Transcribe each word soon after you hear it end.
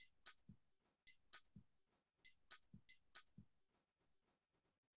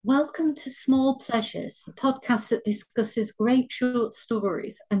Welcome to Small Pleasures, the podcast that discusses great short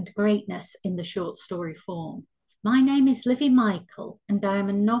stories and greatness in the short story form. My name is Livy Michael, and I am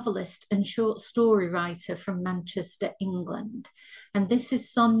a novelist and short story writer from Manchester, England. And this is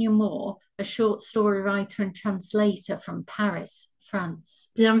Sonia Moore, a short story writer and translator from Paris, France.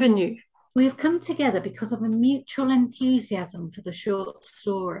 Bienvenue. We have come together because of a mutual enthusiasm for the short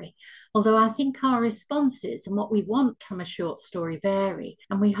story, although I think our responses and what we want from a short story vary,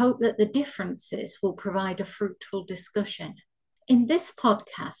 and we hope that the differences will provide a fruitful discussion. In this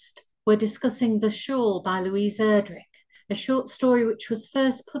podcast, we're discussing The Shawl by Louise Erdrich, a short story which was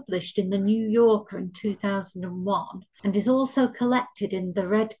first published in The New Yorker in 2001 and is also collected in The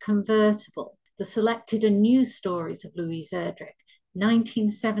Red Convertible, the selected and new stories of Louise Erdrich,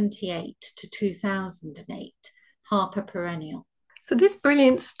 1978 to 2008, Harper Perennial. So this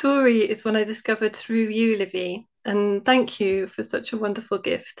brilliant story is one I discovered through you, Livy, and thank you for such a wonderful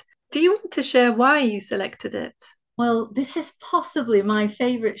gift. Do you want to share why you selected it? Well, this is possibly my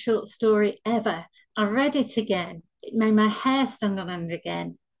favourite short story ever. I read it again. It made my hair stand on end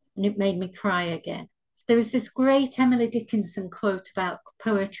again, and it made me cry again. There is this great Emily Dickinson quote about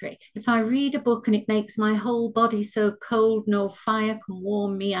poetry. If I read a book and it makes my whole body so cold, no fire can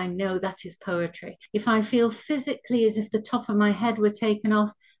warm me, I know that is poetry. If I feel physically as if the top of my head were taken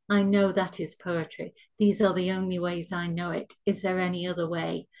off, I know that is poetry. These are the only ways I know it. Is there any other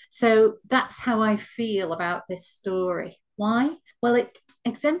way? So that's how I feel about this story. Why? Well, it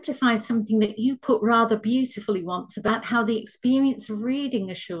exemplifies something that you put rather beautifully once about how the experience of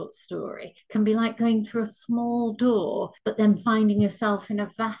reading a short story can be like going through a small door, but then finding yourself in a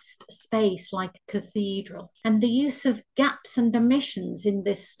vast space like a cathedral. And the use of gaps and omissions in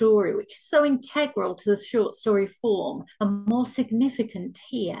this story, which is so integral to the short story form, are more significant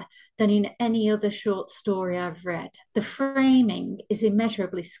here than in any other short story I've read. The framing is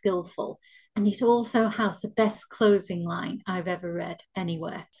immeasurably skillful, and it also has the best closing line I've ever read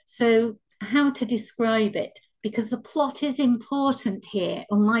anywhere. So, how to describe it? Because the plot is important here,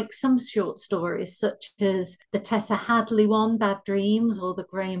 unlike some short stories, such as the Tessa Hadley one, Bad Dreams, or the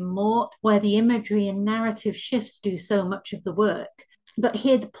Graham Mort, where the imagery and narrative shifts do so much of the work. But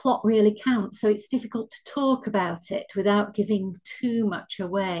here the plot really counts, so it's difficult to talk about it without giving too much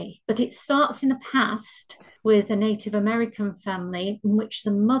away. But it starts in the past with a Native American family in which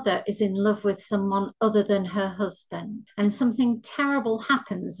the mother is in love with someone other than her husband. And something terrible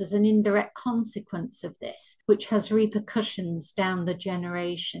happens as an indirect consequence of this, which has repercussions down the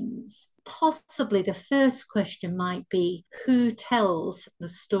generations. Possibly the first question might be, who tells the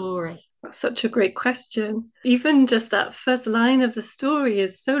story? That's such a great question. Even just that first line of the story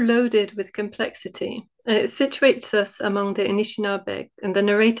is so loaded with complexity. It situates us among the Anishinaabe, and the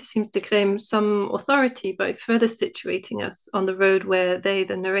narrator seems to claim some authority by further situating us on the road where they,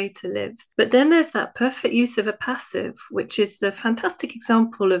 the narrator, live. But then there's that perfect use of a passive, which is a fantastic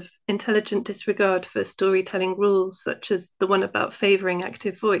example of intelligent disregard for storytelling rules, such as the one about favouring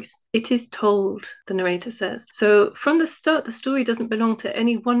active voice. It is told, the narrator says. So from the start, the story doesn't belong to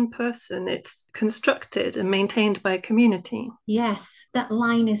any one person. It's constructed and maintained by a community. Yes, that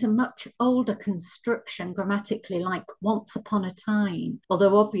line is a much older construction grammatically, like once upon a time,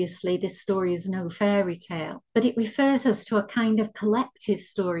 although obviously this story is no fairy tale. But it refers us to a kind of collective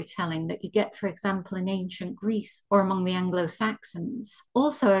storytelling that you get, for example, in ancient Greece or among the Anglo-Saxons.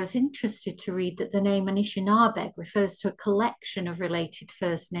 Also, I was interested to read that the name Anishinaabe refers to a collection of related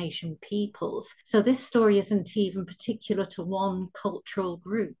First Nation peoples. So this story isn't even particular to one cultural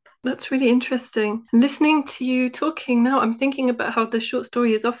group. That's really interesting. Listening to you talking now, I'm thinking about how the short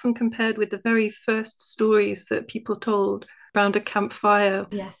story is often compared with the very first stories that people told around a campfire.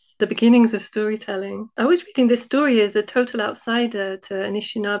 Yes. The beginnings of storytelling. I was reading this story as a total outsider to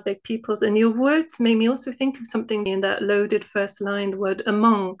Anishinaabe peoples, and your words made me also think of something in that loaded first line, the word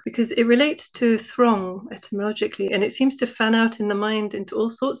among, because it relates to throng etymologically, and it seems to fan out in the mind into all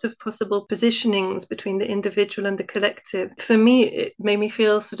sorts of possible positionings between the individual and the collective. For me, it made me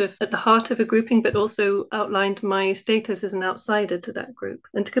feel sort of at the heart of a grouping, but also outlined my status as an outsider to that group.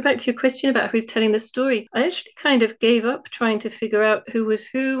 And to go back to your question about who's telling the story, I actually kind of gave up trying to figure out who was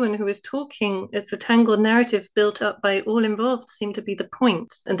who and who was talking, as the tangled narrative built up by all involved seemed to be the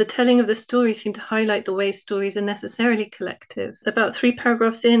point. And the telling of the story seemed to highlight the way stories are necessarily collective. About 3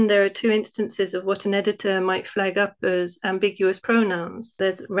 paragraphs in, there are 2 instances of what an editor might flag up as ambiguous pronouns.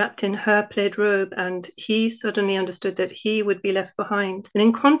 There's wrapped in her plaid robe, and he suddenly understood that he would be left behind. And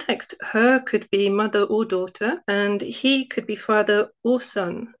in context, her could be mother or daughter, and he could be father or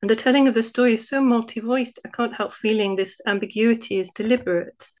son. And the telling of the story is so multi-voiced, I can't help feeling this ambiguity is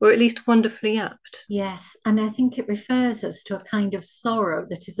deliberate, or at least wonderfully apt. Yes, and I think it refers us to a kind of sorrow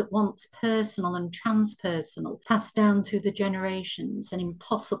that is at once personal and transpersonal, passed down through the generations and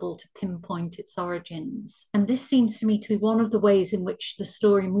impossible to pinpoint its origins. And this seems to me to be one of the ways in which the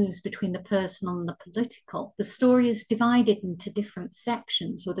story moves between the personal and the political. The story is divided into different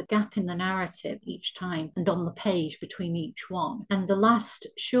sections with a gap in the narrative each time and on the page between each one. And the last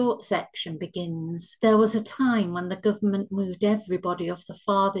short section begins, "There was a time when the government moved everybody off the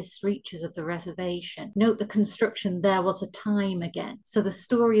farthest reaches of the reservation." Note the construction, "there was a time" again. So the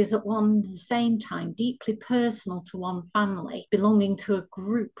story is at one the same time deeply personal to one family, belonging to a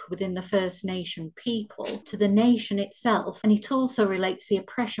group within the First Nation people, to the nation itself, and it also relates the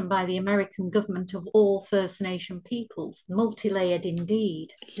oppression by the American government of all First Nation peoples. Multi-layered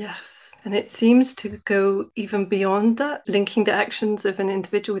indeed. Yes. And it seems to go even beyond that, linking the actions of an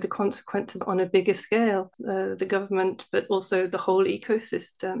individual with the consequences on a bigger scale, the government, but also the whole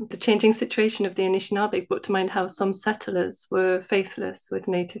ecosystem. The changing situation of the Anishinaabe brought to mind how some settlers were faithless with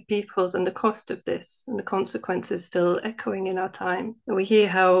native peoples and the cost of this and the consequences still echoing in our time. And we hear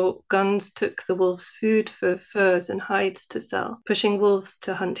how guns took the wolves' food for furs and hides to sell, pushing wolves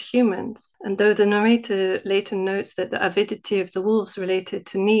to hunt humans. And though the narrator later notes that the avidity of the wolves related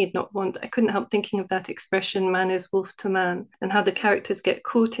to need, not want, I couldn't help thinking of that expression, "man is wolf to man," and how the characters get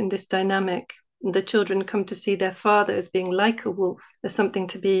caught in this dynamic. The children come to see their father as being like a wolf, as something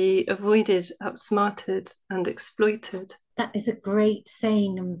to be avoided, outsmarted, and exploited. That is a great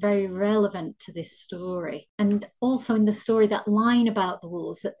saying and very relevant to this story. And also in the story, that line about the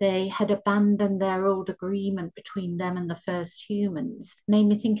wolves, that they had abandoned their old agreement between them and the first humans, made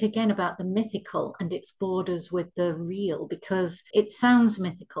me think again about the mythical and its borders with the real, because it sounds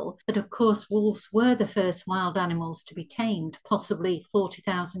mythical, but of course wolves were the first wild animals to be tamed, possibly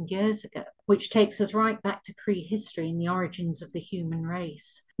 40,000 years ago, which takes us right back to prehistory and the origins of the human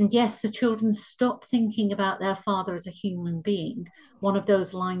race. And yes, the children stop thinking about their father as a human being, one of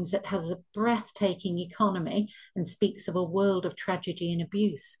those lines that has a breathtaking economy and speaks of a world of tragedy and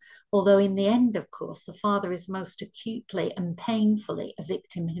abuse. Although in the end, of course, the father is most acutely and painfully a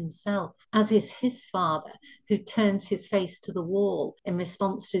victim himself, as is his father, who turns his face to the wall in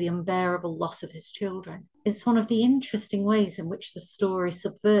response to the unbearable loss of his children. It's one of the interesting ways in which the story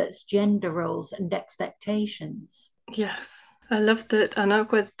subverts gender roles and expectations. Yes. I love that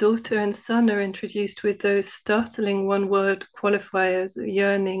Anagwa's daughter and son are introduced with those startling one-word qualifiers,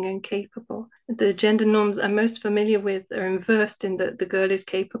 yearning and capable. The gender norms I'm most familiar with are inversed in that the girl is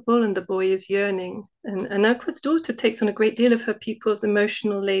capable and the boy is yearning. And Anagwa's daughter takes on a great deal of her people's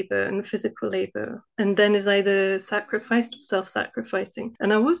emotional labor and physical labor, and then is either sacrificed or self-sacrificing.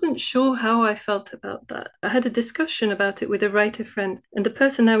 And I wasn't sure how I felt about that. I had a discussion about it with a writer friend, and the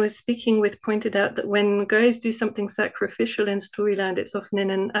person I was speaking with pointed out that when guys do something sacrificial in Storyland, it's often in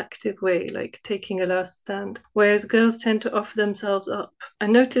an active way, like taking a last stand, whereas girls tend to offer themselves up. I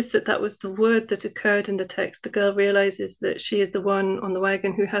noticed that that was the word that occurred in the text. The girl realizes that she is the one on the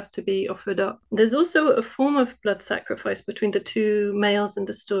wagon who has to be offered up. There's also a form of blood sacrifice between the two males in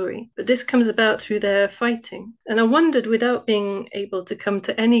the story, but this comes about through their fighting. And I wondered, without being able to come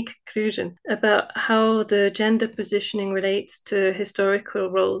to any conclusion, about how the gender positioning relates to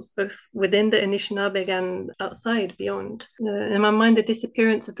historical roles, both within the Anishinaabe and outside, beyond. In my mind, the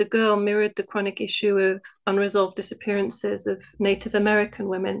disappearance of the girl mirrored the chronic issue of unresolved disappearances of Native American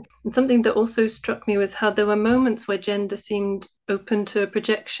women. And something that also struck me was how there were moments where gender seemed open to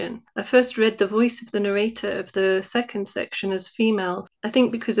projection. I first read the voice of the narrator of the second section as female, I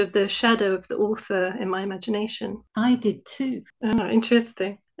think because of the shadow of the author in my imagination. I did too. Oh,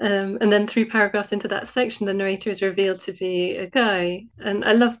 interesting. And then 3 paragraphs into that section, the narrator is revealed to be a guy. And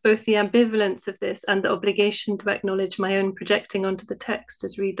I love both the ambivalence of this and the obligation to acknowledge my own projecting onto the text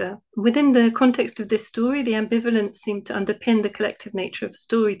as reader. Within the context of this story, the ambivalence seemed to underpin the collective nature of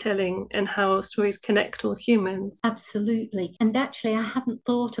storytelling and how stories connect all humans. Absolutely. And actually, I hadn't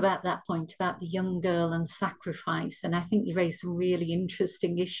thought about that point about the young girl and sacrifice. And I think you raised some really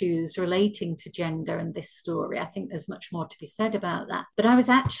interesting issues relating to gender in this story. I think there's much more to be said about that. But I was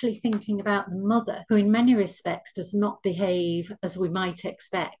actually thinking about the mother, who in many respects does not behave as we might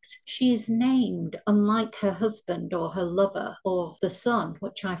expect. She is named unlike her husband or her lover or the son,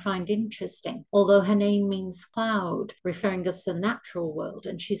 which I find interesting, although her name means cloud, referring us to the natural world,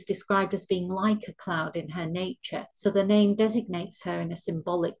 and she's described as being like a cloud in her nature. So the name designates her in a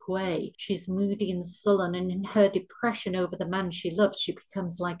symbolic way. She's moody and sullen, and in her depression over the man she loves, she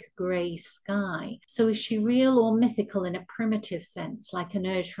becomes like a grey sky. So is she real or mythical in a primitive sense, like an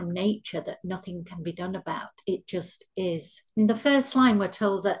urge from nature that nothing can be done about. It just is. In the first line, we're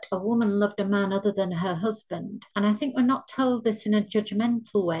told that a woman loved a man other than her husband. And I think we're not told this in a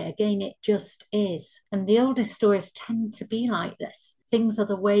judgmental way. Again, it just is. And the oldest stories tend to be like this. Things are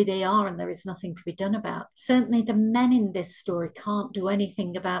the way they are and there is nothing to be done about. Certainly the men in this story can't do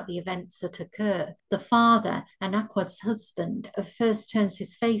anything about the events that occur. The father, Anakwad's husband, at first turns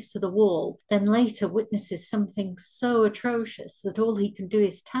his face to the wall, then later witnesses something so atrocious that all he can do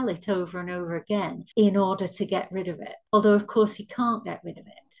is tell it over and over again in order to get rid of it. Although of course he can't get rid of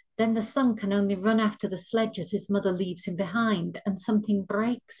it. Then the son can only run after the sledge as his mother leaves him behind, and something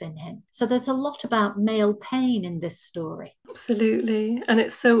breaks in him. So there's a lot about male pain in this story. Absolutely. And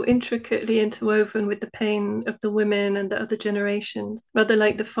it's so intricately interwoven with the pain of the women and the other generations, rather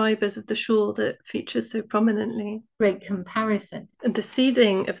like the fibers of the shawl that features so prominently. Great comparison. And the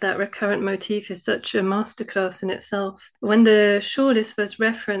seeding of that recurrent motif is such a masterclass in itself. When the shawl is first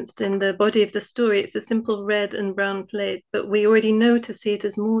referenced in the body of the story, it's a simple red and brown plaid, but we already know to see it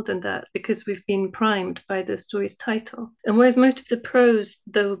as more than that because we've been primed by the story's title. And whereas most of the prose,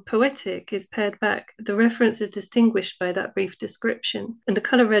 though poetic, is pared back, the reference is distinguished by that brief description. And the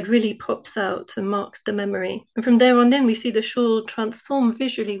colour red really pops out and marks the memory. And from there on in, we see the shawl transform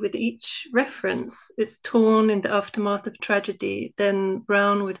visually with each reference. It's torn in the aftermath of tragedy, then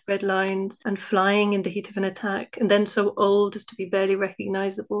brown with red lines and flying in the heat of an attack, and then so old as to be barely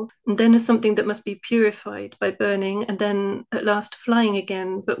recognizable, and then as something that must be purified by burning, and then at last flying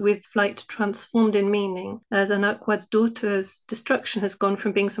again, but with flight transformed in meaning, as Anakwad's daughter's destruction has gone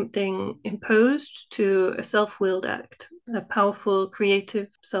from being something imposed to a self-willed act, a powerful, creative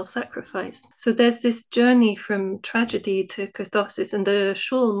self-sacrifice. So there's this journey from tragedy to catharsis, and the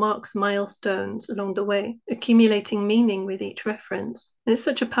shawl marks milestones along the way, accumulating meaning with each reference. And it's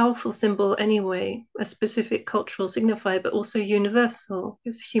such a powerful symbol anyway, a specific cultural signifier, but also universal,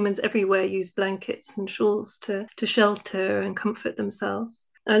 because humans everywhere use blankets and shawls to shelter and comfort themselves.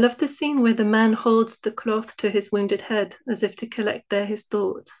 I love the scene where the man holds the cloth to his wounded head as if to collect there his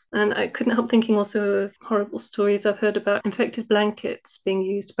thoughts. And I couldn't help thinking also of horrible stories I've heard about infected blankets being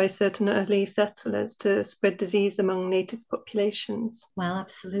used by certain early settlers to spread disease among native populations. Well,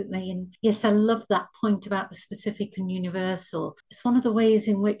 absolutely. And yes, I love that point about the specific and universal. It's one of the ways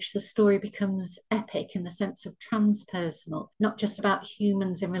in which the story becomes epic in the sense of transpersonal, not just about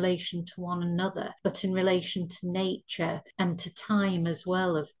humans in relation to one another, but in relation to nature and to time as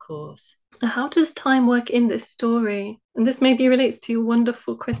well, of course. How does time work in this story? And this maybe relates to your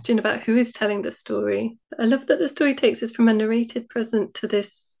wonderful question about who is telling the story. I love that the story takes us from a narrated present to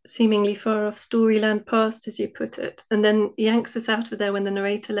this seemingly far off storyland past, as you put it, and then yanks us out of there when the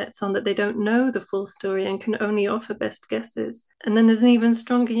narrator lets on that they don't know the full story and can only offer best guesses. And then there's an even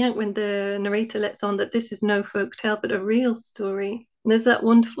stronger yank when the narrator lets on that this is no folk tale but a real story. And there's that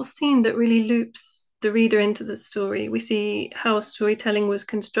wonderful scene that really loops the reader into the story. We see how storytelling was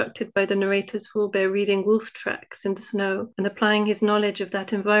constructed by the narrator's forebear reading wolf tracks in the snow and applying his knowledge of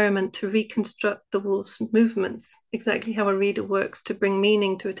that environment to reconstruct the wolf's movements, exactly how a reader works to bring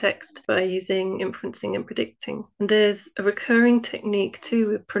meaning to a text by using inferencing and predicting. And there's a recurring technique too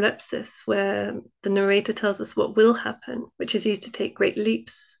with prolepsis, where the narrator tells us what will happen, which is used to take great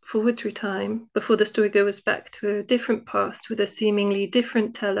leaps forward through time before the story goes back to a different past with a seemingly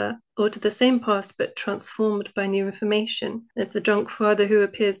different teller, or to the same past but transformed by new information. There's the drunk father who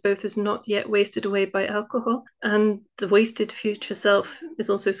appears both as not yet wasted away by alcohol, and the wasted future self is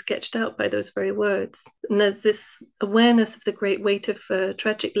also sketched out by those very words. And there's this awareness of the great weight of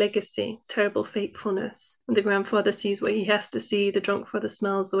tragic legacy, terrible fatefulness. And the grandfather sees what he has to see, the drunk father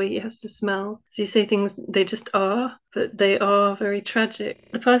smells the way he has to smell. As you say, things, they just are, but they are very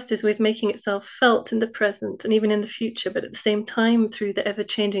tragic. The past is always making itself felt in the present and even in the future, but at the same time, through the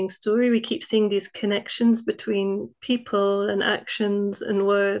ever-changing story, we keep seeing these connections between people and actions and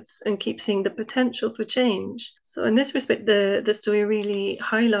words, and keep seeing the potential for change. So in this respect, the story really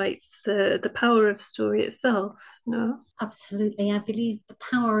highlights the power of story itself. No? Absolutely. I believe the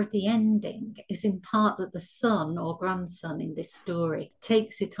power of the ending is in part that the son or grandson in this story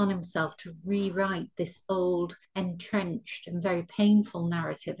takes it on himself to rewrite this old, entrenched, and very painful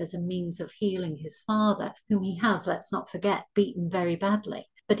narrative as a means of healing his father, whom he has, let's not forget, beaten very badly.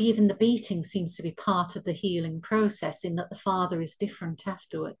 But even the beating seems to be part of the healing process, in that the father is different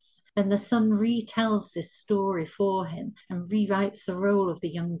afterwards. Then the son retells this story for him and rewrites the role of the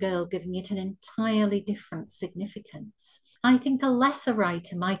young girl, giving it an entirely different significance. I think a lesser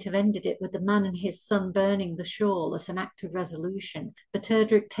writer might have ended it with the man and his son burning the shawl as an act of resolution, but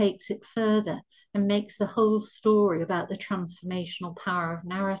Erdrich takes it further, and makes the whole story about the transformational power of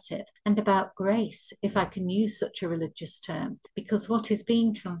narrative and about grace, if I can use such a religious term, because what is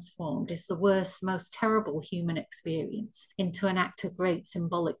being transformed is the worst, most terrible human experience into an act of great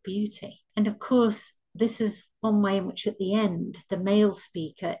symbolic beauty. And of course, this is one way in which at the end the male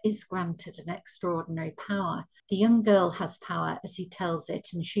speaker is granted an extraordinary power. The young girl has power, as he tells it,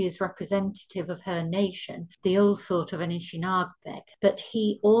 and she is representative of her nation, the old sort of Anishinaabe, but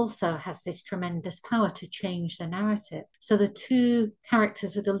he also has this tremendous power to change the narrative. So the two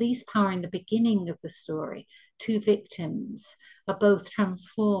characters with the least power in the beginning of the story, two victims, are both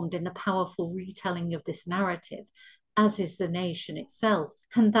transformed in the powerful retelling of this narrative, as is the nation itself.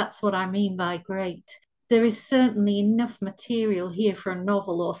 And that's what I mean by great. There is certainly enough material here for a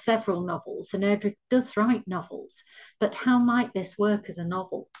novel or several novels, and Erdrich does write novels. But how might this work as a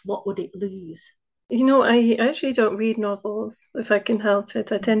novel? What would it lose? I actually don't read novels if I can help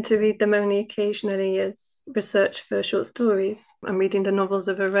it. I tend to read them only occasionally as research for short stories. I'm reading the novels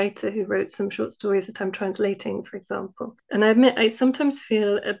of a writer who wrote some short stories that I'm translating, for example. And I admit I sometimes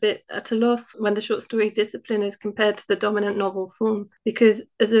feel a bit at a loss when the short story discipline is compared to the dominant novel form, because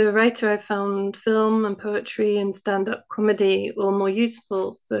as a writer, I found film and poetry and stand-up comedy all more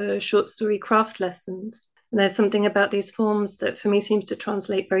useful for short story craft lessons. And there's something about these forms that for me seems to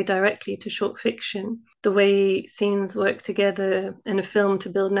translate very directly to short fiction. The way scenes work together in a film to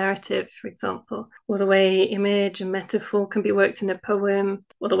build narrative, for example, or the way image and metaphor can be worked in a poem,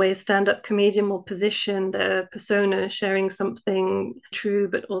 or the way a stand-up comedian will position their persona, sharing something true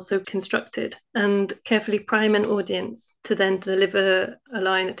but also constructed, and carefully prime an audience to then deliver a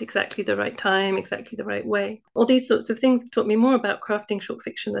line at exactly the right time, exactly the right way. All these sorts of things have taught me more about crafting short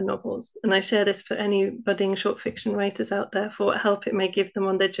fiction than novels, and I share this for any budding short fiction writers out there for what help it may give them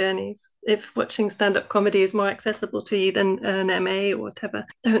on their journeys. If watching stand-up comedy is more accessible to you than an MA or whatever,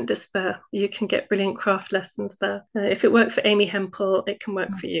 don't despair. You can get brilliant craft lessons there. If it worked for Amy Hempel, it can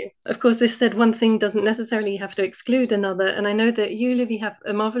work for you. Of course, this said, one thing doesn't necessarily have to exclude another, and I know that you, Livy, have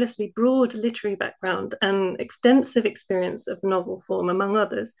a marvelously broad literary background and extensive experience of novel form, among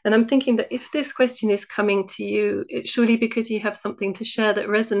others. And I'm thinking that if this question is coming to you, it's surely because you have something to share that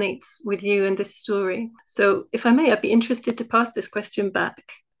resonates with you and this story. So if I may, I'd be interested to pass this question back.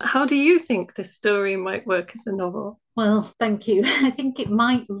 How do you think this story might work as a novel? Well, thank you. I think it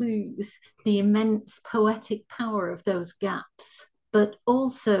might lose the immense poetic power of those gaps, but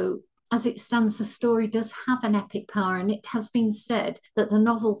also, as it stands, the story does have an epic power, and it has been said that the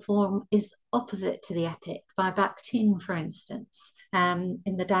novel form is opposite to the epic by Bakhtin, for instance, in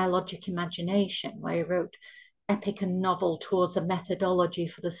the Dialogic Imagination, where he wrote epic and novel towards a methodology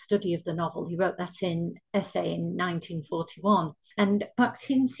for the study of the novel. He wrote that in essay in 1941. And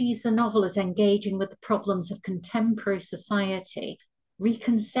Bakhtin sees the novel as engaging with the problems of contemporary society,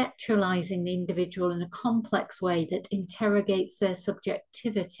 reconceptualizing the individual in a complex way that interrogates their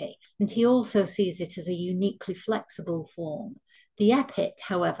subjectivity. And he also sees it as a uniquely flexible form. The epic,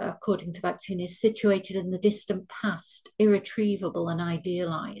 however, according to Bakhtin, is situated in the distant past, irretrievable and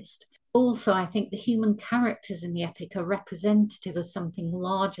idealized. Also, I think the human characters in the epic are representative of something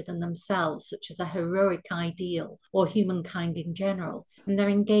larger than themselves, such as a heroic ideal or humankind in general. And they're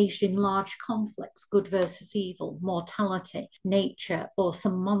engaged in large conflicts, good versus evil, mortality, nature, or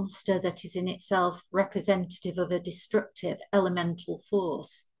some monster that is in itself representative of a destructive elemental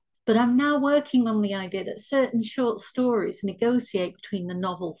force. But I'm now working on the idea that certain short stories negotiate between the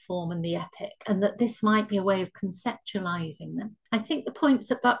novel form and the epic, and that this might be a way of conceptualizing them. I think the points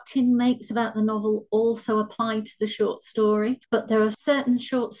that Bakhtin makes about the novel also apply to the short story, but there are certain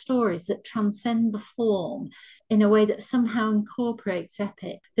short stories that transcend the form in a way that somehow incorporates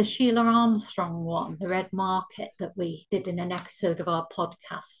epic. The Sheila Armstrong one, The Red Market, that we did in an episode of our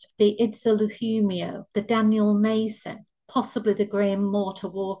podcast, the Idza Luhumio, the Daniel Mason, possibly the Graham Mortar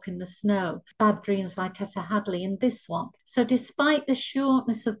Walk in the Snow, Bad Dreams by Tessa Hadley, and this one. So despite the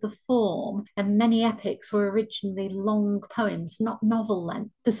shortness of the form, and many epics were originally long poems, not novel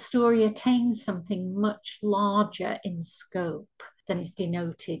length, the story attains something much larger in scope than is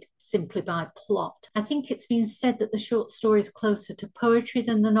denoted simply by plot. I think it's been said that the short story is closer to poetry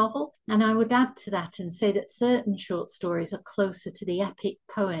than the novel, and I would add to that and say that certain short stories are closer to the epic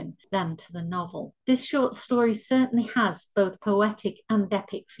poem than to the novel. This short story certainly has both poetic and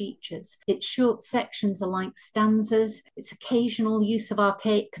epic features. Its short sections are like stanzas, its occasional use of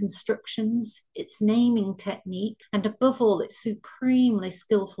archaic constructions, its naming technique, and above all, its supremely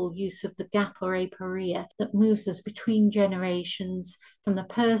skillful use of the gap or aporia that moves us between generations, from the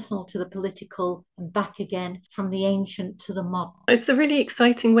personal to the political, and back again from the ancient to the modern. It's a really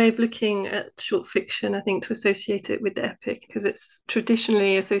exciting way of looking at short fiction, I think, to associate it with the epic, because it's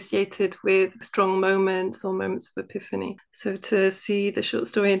traditionally associated with strong moments or moments of epiphany. So to see the short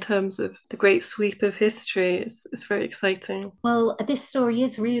story in terms of the great sweep of history is very exciting. Well, this story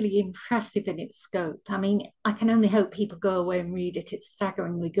is really impressive in its scope. I mean, I can only hope people go away and read it. It's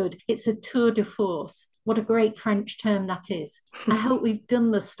staggeringly good. It's a tour de force. What a great French term that is. I hope we've done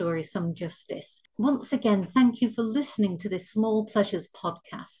the story some justice. Once again, thank you for listening to this Small Pleasures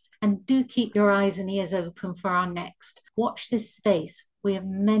podcast. And do keep your eyes and ears open for our next. Watch this space. We have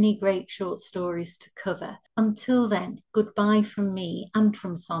many great short stories to cover. Until then, goodbye from me and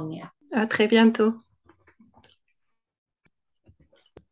from Sonia. À très bientôt.